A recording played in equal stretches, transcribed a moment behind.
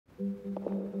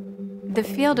The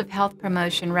field of health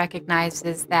promotion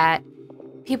recognizes that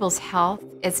people's health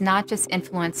is not just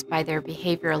influenced by their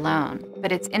behavior alone,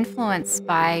 but it's influenced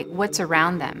by what's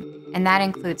around them. And that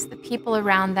includes the people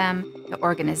around them, the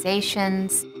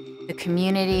organizations, the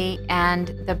community, and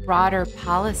the broader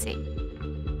policy.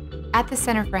 At the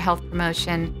Center for Health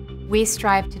Promotion, we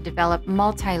strive to develop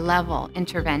multi-level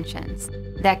interventions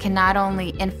that can not only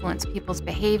influence people's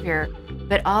behavior,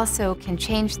 but also can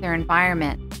change their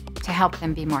environment to help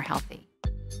them be more healthy.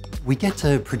 We get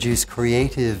to produce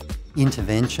creative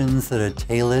interventions that are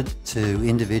tailored to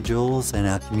individuals and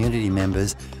our community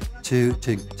members to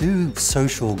do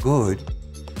social good,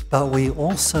 but we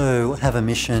also have a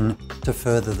mission to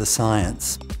further the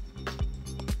science.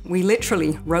 We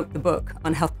literally wrote the book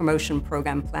on health promotion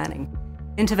program planning.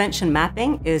 Intervention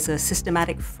mapping is a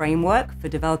systematic framework for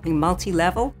developing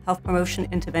multi-level health promotion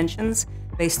interventions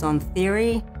based on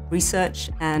theory, research,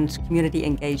 and community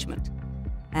engagement.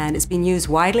 And it's been used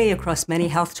widely across many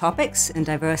health topics in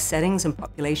diverse settings and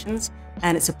populations,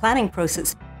 and it's a planning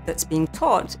process that's being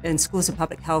taught in schools of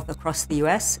public health across the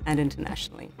US and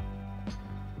internationally.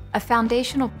 A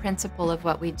foundational principle of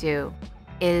what we do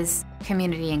is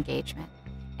community engagement.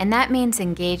 And that means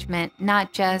engagement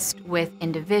not just with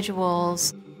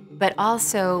individuals, but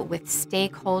also with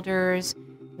stakeholders,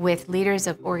 with leaders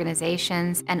of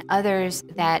organizations, and others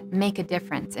that make a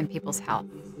difference in people's health.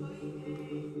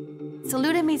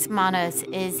 Saluda Mis Manos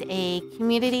is a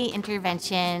community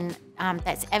intervention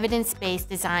that's evidence-based,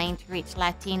 designed to reach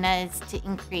Latinas to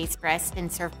increase breast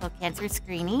and cervical cancer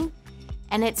screening.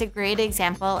 And it's a great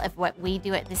example of what we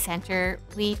do at the center.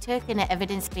 We took an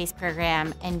evidence-based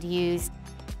program and used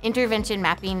intervention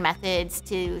mapping methods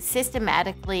to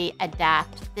systematically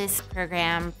adapt this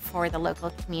program for the local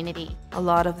community. A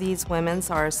lot of these women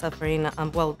are suffering,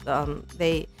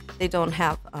 they don't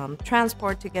have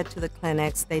transport to get to the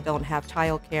clinics, they don't have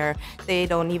childcare, they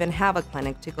don't even have a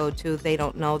clinic to go to, they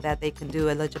don't know that they can do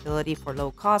eligibility for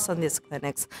low cost on these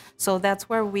clinics. So that's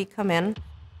where we come in.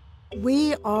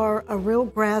 We are a real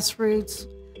grassroots.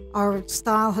 Our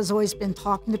style has always been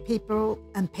talking to people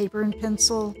and paper and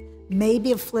pencil,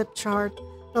 maybe a flip chart,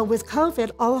 but with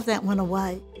COVID, all of that went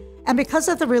away. And because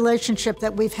of the relationship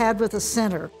that we've had with the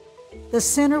center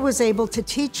was able to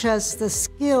teach us the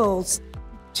skills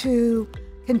to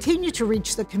continue to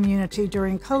reach the community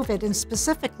during COVID, and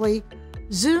specifically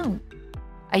Zoom.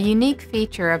 A unique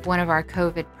feature of one of our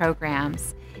COVID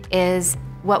programs is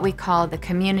what we call the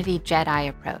community Jedi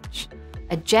approach.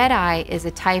 A Jedi is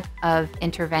a type of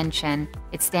intervention.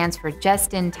 It stands for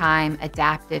just-in-time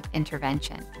adaptive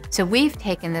intervention. So we've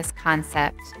taken this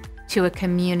concept to a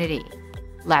community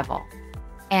level.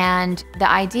 And the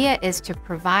idea is to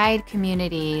provide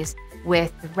communities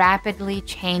with rapidly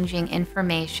changing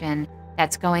information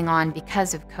that's going on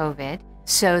because of COVID,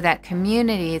 so that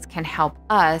communities can help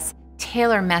us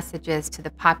tailor messages to the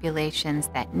populations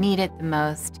that need it the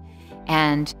most,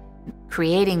 and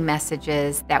creating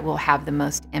messages that will have the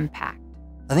most impact.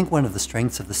 I think one of the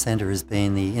strengths of the Centre has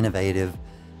been the innovative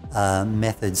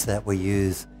methods that we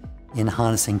use in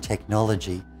harnessing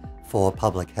technology for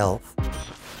public health.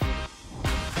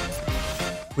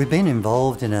 We've been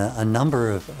involved in a number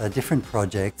of different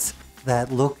projects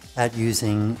that look at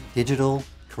using digital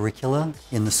curricula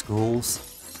in the schools,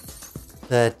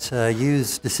 that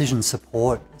use decision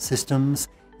support systems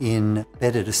in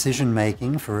better decision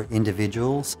making for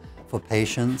individuals, for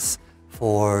patients,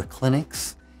 for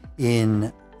clinics,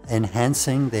 in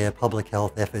enhancing their public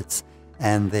health efforts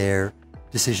and their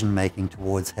decision making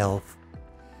towards health.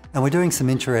 And we're doing some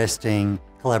interesting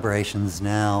collaborations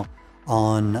now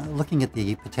on looking at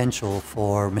the potential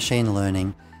for machine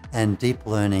learning and deep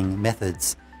learning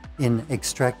methods in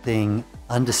extracting,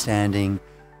 understanding,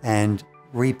 and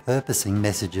repurposing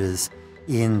messages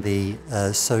in the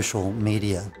social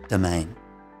media domain.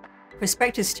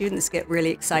 Prospective students get really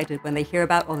excited when they hear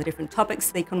about all the different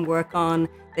topics they can work on.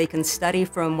 They can study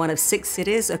from one of 6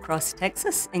 cities across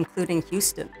Texas, including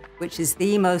Houston, which is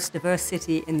the most diverse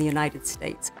city in the United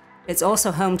States. It's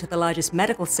also home to the largest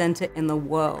medical center in the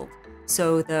world.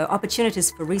 So the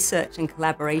opportunities for research and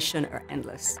collaboration are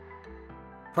endless.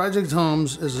 Project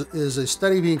HOMES is a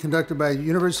study being conducted by the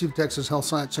University of Texas Health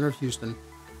Science Center of Houston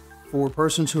for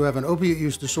persons who have an opiate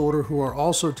use disorder who are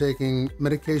also taking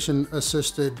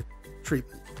medication-assisted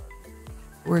treatment.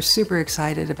 We're super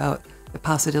excited about the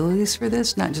possibilities for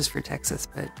this, not just for Texas,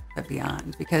 but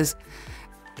beyond, because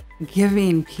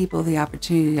giving people the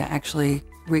opportunity to actually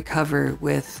recover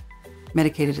with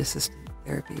medicated assisted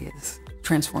therapy is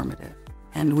transformative,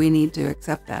 and we need to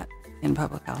accept that in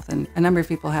public health. And a number of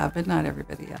people have, but not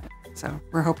everybody yet. So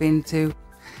we're hoping to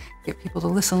get people to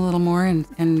listen a little more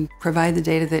and provide the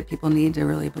data that people need to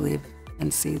really believe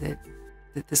and see that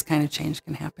this kind of change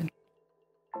can happen.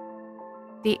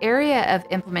 The area of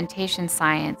implementation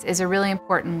science is a really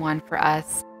important one for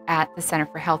us at the Center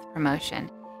for Health Promotion.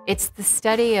 It's the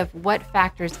study of what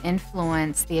factors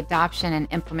influence the adoption and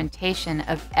implementation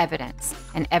of evidence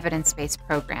and evidence-based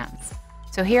programs.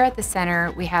 So here at the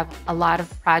center, we have a lot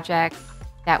of projects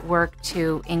that work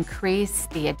to increase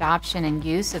the adoption and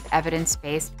use of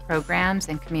evidence-based programs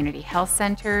in community health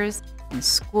centers, in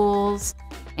schools,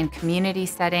 in community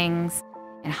settings,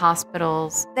 in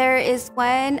hospitals. There is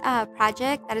one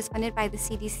project that is funded by the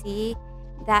CDC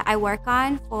that I work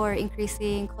on for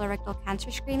increasing colorectal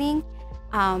cancer screening.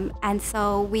 And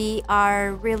so we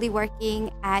are really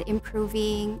working at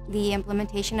improving the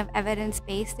implementation of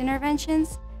evidence-based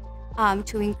interventions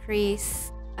to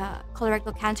increase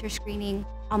colorectal cancer screening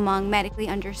among medically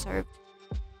underserved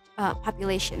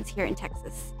populations here in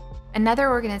Texas. Another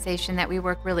organization that we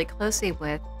work really closely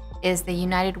with is the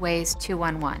United Way's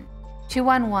 211.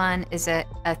 211 is a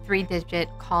 3-digit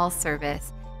call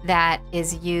service that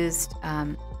is used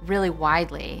really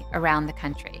widely around the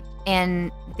country. In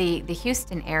the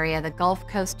Houston area, the Gulf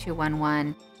Coast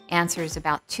 211 answers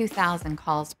about 2,000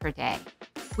 calls per day.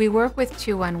 We work with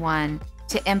 211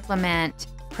 to implement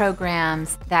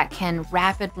programs that can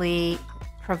rapidly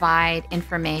provide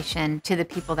information to the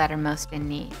people that are most in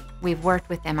need. We've worked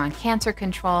with them on cancer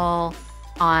control,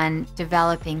 on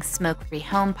developing smoke-free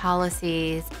home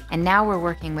policies, and now we're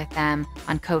working with them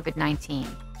on COVID-19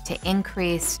 to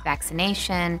increase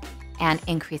vaccination and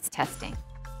increase testing.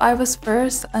 I was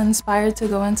first inspired to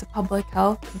go into public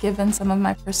health given some of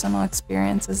my personal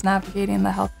experiences navigating the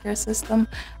healthcare system,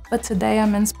 but today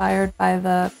I'm inspired by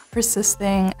the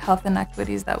persisting health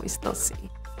inequities that we still see.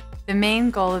 The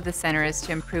main goal of the center is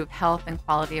to improve health and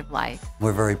quality of life.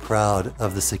 We're very proud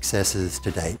of the successes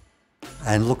to date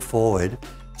and look forward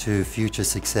to future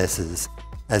successes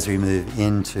as we move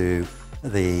into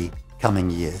the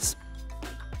coming years.